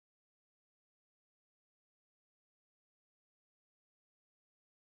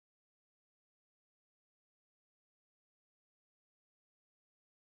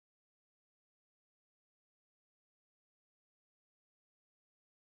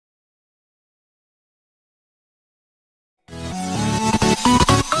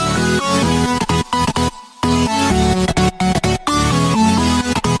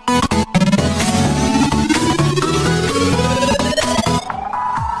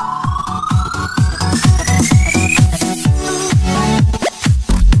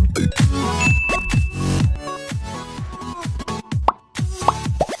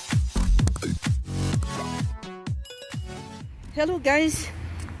Hello guys,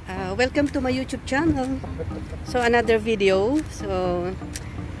 welcome to my YouTube channel. So another video. So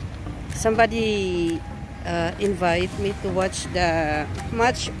somebody invite me to watch the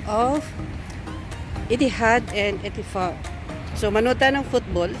match of Etihad and Ettifaq. So manood tayo ng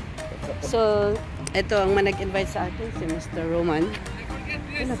football. So ito ang nag-invite sa akin, si Mr. Roman.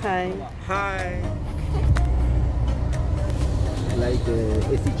 Hello, hi. Hi. Like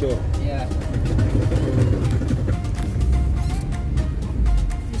Esicho. Yeah.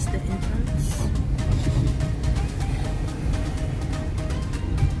 This is the entrance.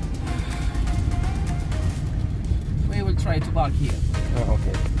 We will try to park here. Oh,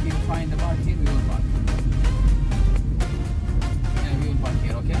 okay. If you find the parking, we will park. Yeah, we will park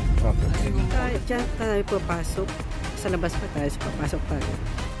here, okay? Okay. And we will Diyan tayo papasok. Sa labas pa tayo, so papasok tayo.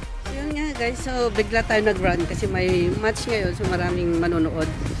 So yun nga guys, so bigla tayo nag-run kasi may match ngayon, so maraming manonood.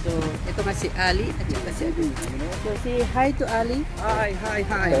 So ito nga si Ali at saka si Ali. So say hi to Ali. Hi.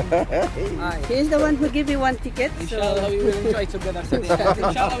 Hi. He is the one who gave me one ticket. So Inshallah, we will enjoy together today.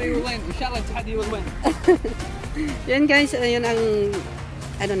 Inshallah, we will win. Inshallah, Etihadi will win. yan guys, yun ang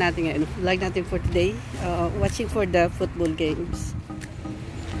ano natin ngayon, vlog natin for today. Watching for the football games.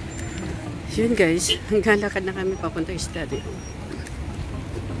 Yun guys, hanggang lakad na kami papunta sa stadium.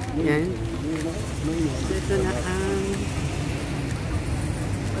 Yan. So ito na ang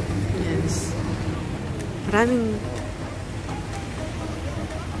yes. Maraming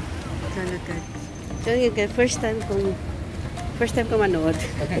lalakad. So yun guys, first time ko manood.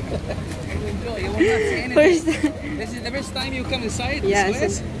 Enjoy. You will not see anything. First This is the first time you come inside yeah,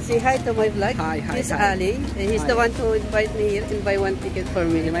 this place. say hi to my vlog. Hi. He's Ali. And he's the one to invite me here and buy one ticket for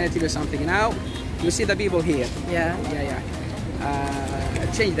me. You might to do something. Now, you see the people here. Yeah. Yeah.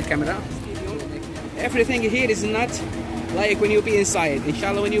 Change the camera. Everything here is not like when you be inside.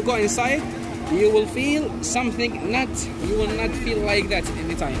 Inshallah, when you go inside, you will feel something you will not feel like that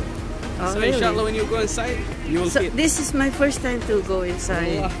anytime. Oh, So really? inshallah, when you go inside, you will So feel. this is my first time to go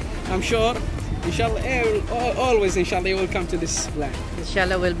inside. I'm sure. Inshallah, always inshallah you will come to this land.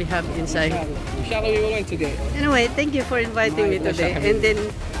 Inshallah we'll be happy inside. Inshallah we will win today. Anyway, thank you for inviting me My today. pleasure. And then,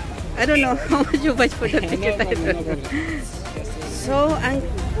 I don't know how much you buy for the ticket. No I don't know. problem. So, ang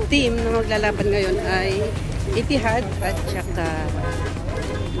team na maglalaban ngayon ay Etihad at saka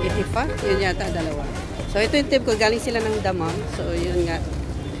Ettifaq. Yun yata, dalawa. So, ito yung team ko. Galing sila ng Damam. So, yun nga.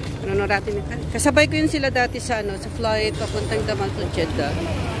 Ano natin. Kasabay ko yun sila dati sa flight papuntang Damam to Jeddah.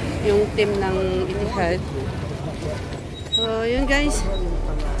 Yung team ng Etihad. So, yun guys.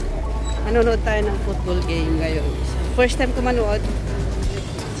 Manonood tayo ng football game ngayon. First time ko manood.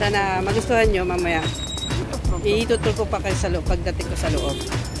 Sana magustuhan nyo mamaya. Itutur ko pa kayo sa loob pagdating ko sa loob.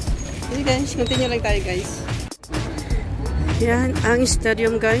 Okay guys, continue lang tayo guys. Yan ang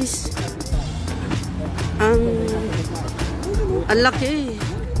stadium guys. Ang laki.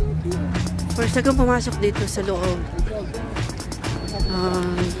 First time ko pumasok dito sa loob.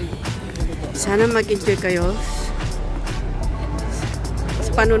 Sana mag-enjoy kayo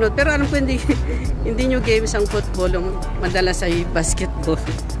sa panunod. Pero alam ko hindi nyo games ang football, madalas ay basketball.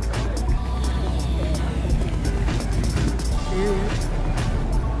 Ayan.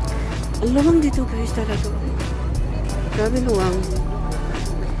 Ang luwang dito guys talaga. Grabe luwang.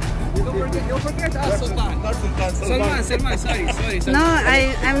 Don't forget Sultan. Salman, sorry. No,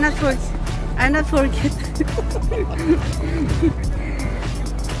 I'm not forget.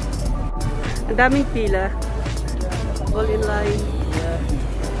 Ang daming pila. All in line.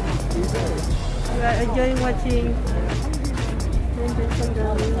 We are enjoying watching.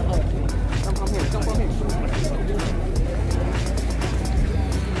 Come from here.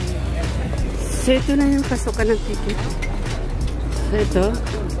 So ito na yung pasukan ng ticket. So ito.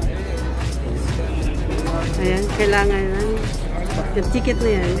 Ayan, kailangan lang. Yung ticket na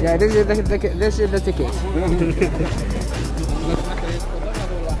yan. Yeah, this is the ticket.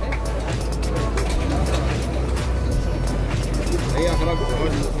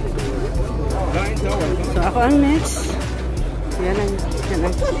 So ako ang next. Yan ang.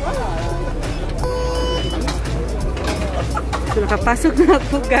 So nakapasok na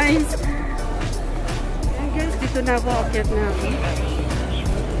ako guys. Ayan guys, dito na ako. Akyat na ako.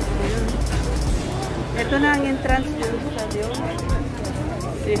 Ayan. Ito na ang entrance ng stadium.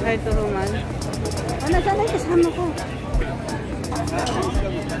 Say hi to Roman. Nasaan na yung kasama ko?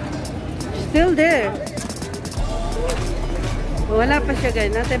 Still there. Wala pa siya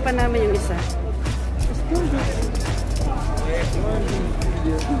guys. Natay pa namin yung isa. Still there.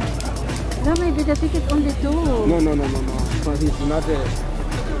 No, maybe the ticket only two. No. But he's not there.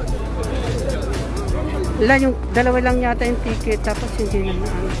 Wala, yung dalawa lang yata yung ticket. Tapos hindi na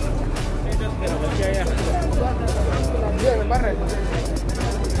ano.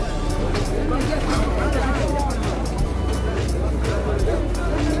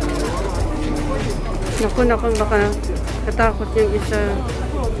 Naku, baka katakot yung isa.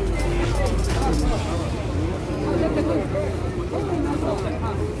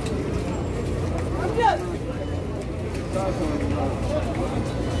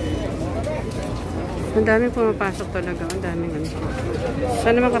 Ang daming pumapasok talaga. Ang daming ano.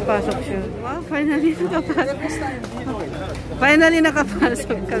 Sana makapasok siya. Wow, finally nakapasok. Finally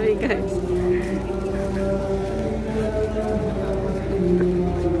nakapasok kami, guys.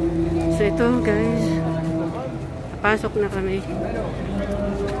 So ito, guys. Pasok na kami.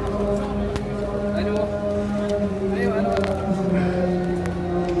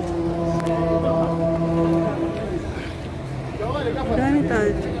 Dami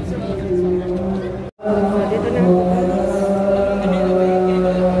tayo. So, dito na ako.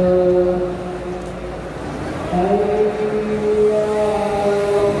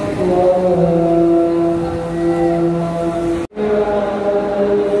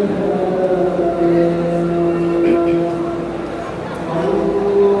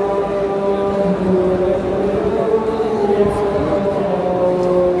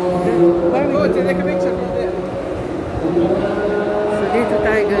 So, dito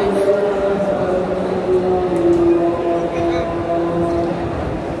tayo, guys.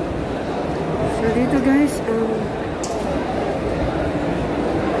 So, dito, guys,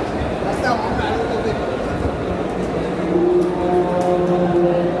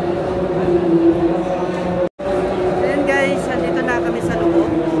 ayan, guys, dito na kami sa loob.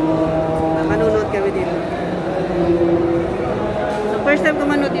 Manonood kami dito. So, first time ko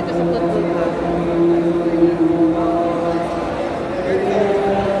manood dito sa football club.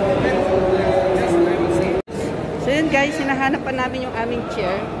 So yun, guys, hinahanap pa namin yung aming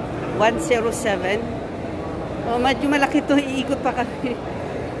chair. 107. Oh, medyo malaki to, iikot pa kami.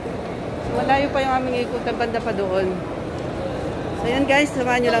 So, malayo pa yung aming ikutan, banda pa doon. So yun, guys,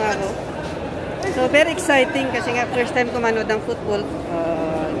 samahan nyo lang ako. So very exciting kasi nga first time ko manood ng football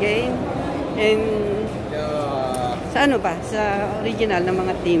game. And sa ano ba? Sa original ng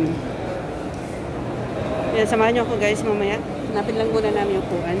mga team. Yan, samahan nyo ako, guys, mamaya. Hanapin lang muna namin yung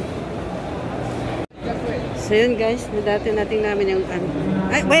upuan. So yun, guys, natin namin yung ano.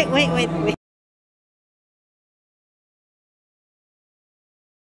 Ay, wait.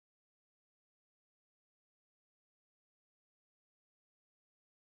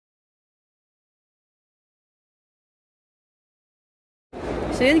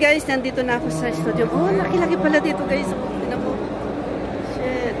 So yun, guys, nandito na ako sa studio. Oh, laki-laki pala dito, guys. Tignan mo.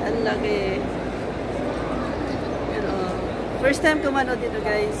 Shit, ang laki. First time ko manood dito,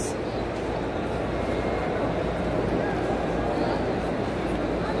 guys.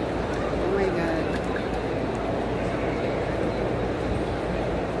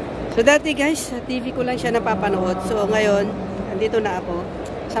 So dati, guys, sa TV ko lang siya napapanood. So ngayon, andito na ako.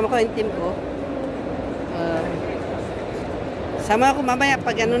 Sama ko yung team ko. Sama ako mamaya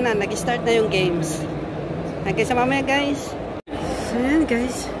pag ano na, nag-start na yung games. Okay, sa mamaya, guys. So yan,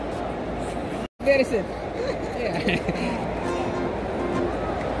 guys. Where is it? Yeah.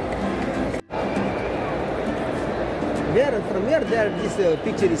 From where this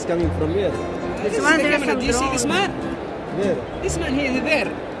picture is coming from where? This one, the there's camera. some Do you see this man? Where? This man here is there.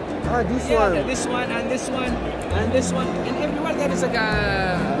 Ah, this Yeah, one. this one and this one and this one and everywhere there is like a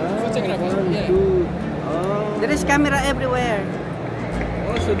photographer. One, Yeah. two. There is camera everywhere.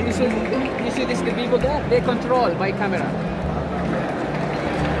 Oh, so you see this the people there? They control by camera.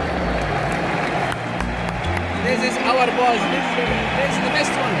 This is our boss. This is the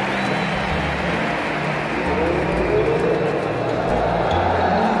best one.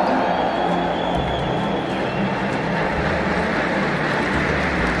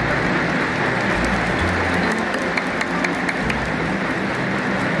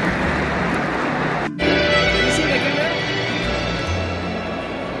 You see the camera?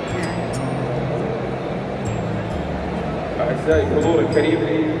 أعزائي الحضور الكريم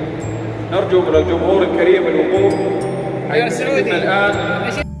نرجو من الجمهور الكريم الوقوف حيث سيدنا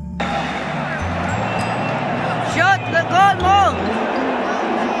الآن Shot the goal, Mo!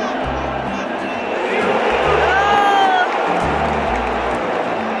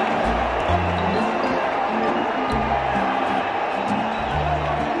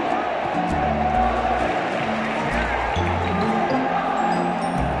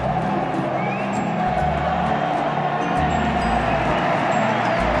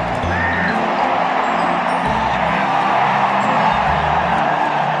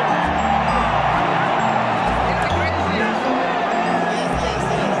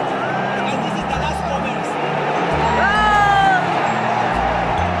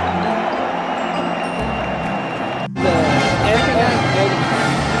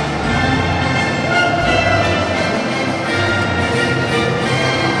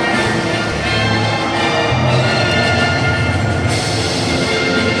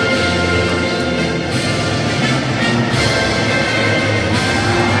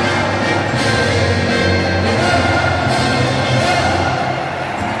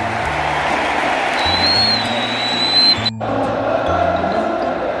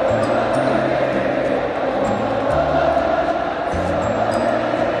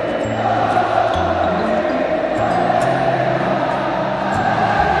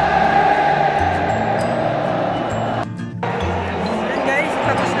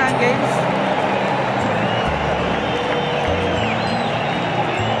 tapos na ang games.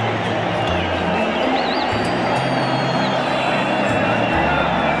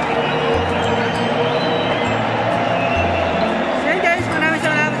 So yun guys, maraming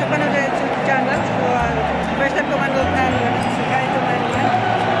salamat sa panonood sa YouTube channel. So, first time ko manood ng si Kaito Manman.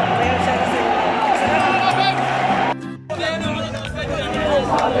 Mayroon siya sa inyo. Salamat!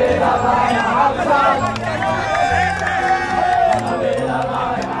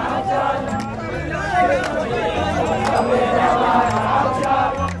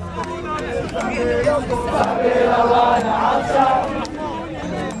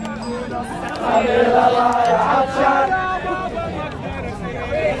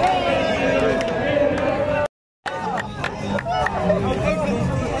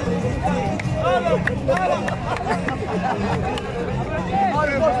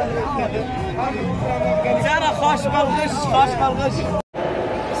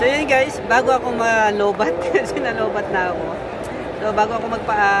 So yun guys, bago ako malobat, kasi nalobat na ako. So bago ako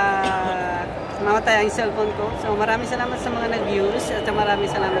mamatay ang cellphone ko. So maraming salamat sa mga nag-views at maraming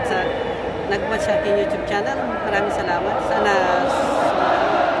salamat sa nag-watch sa aking YouTube channel. Maraming salamat. Sana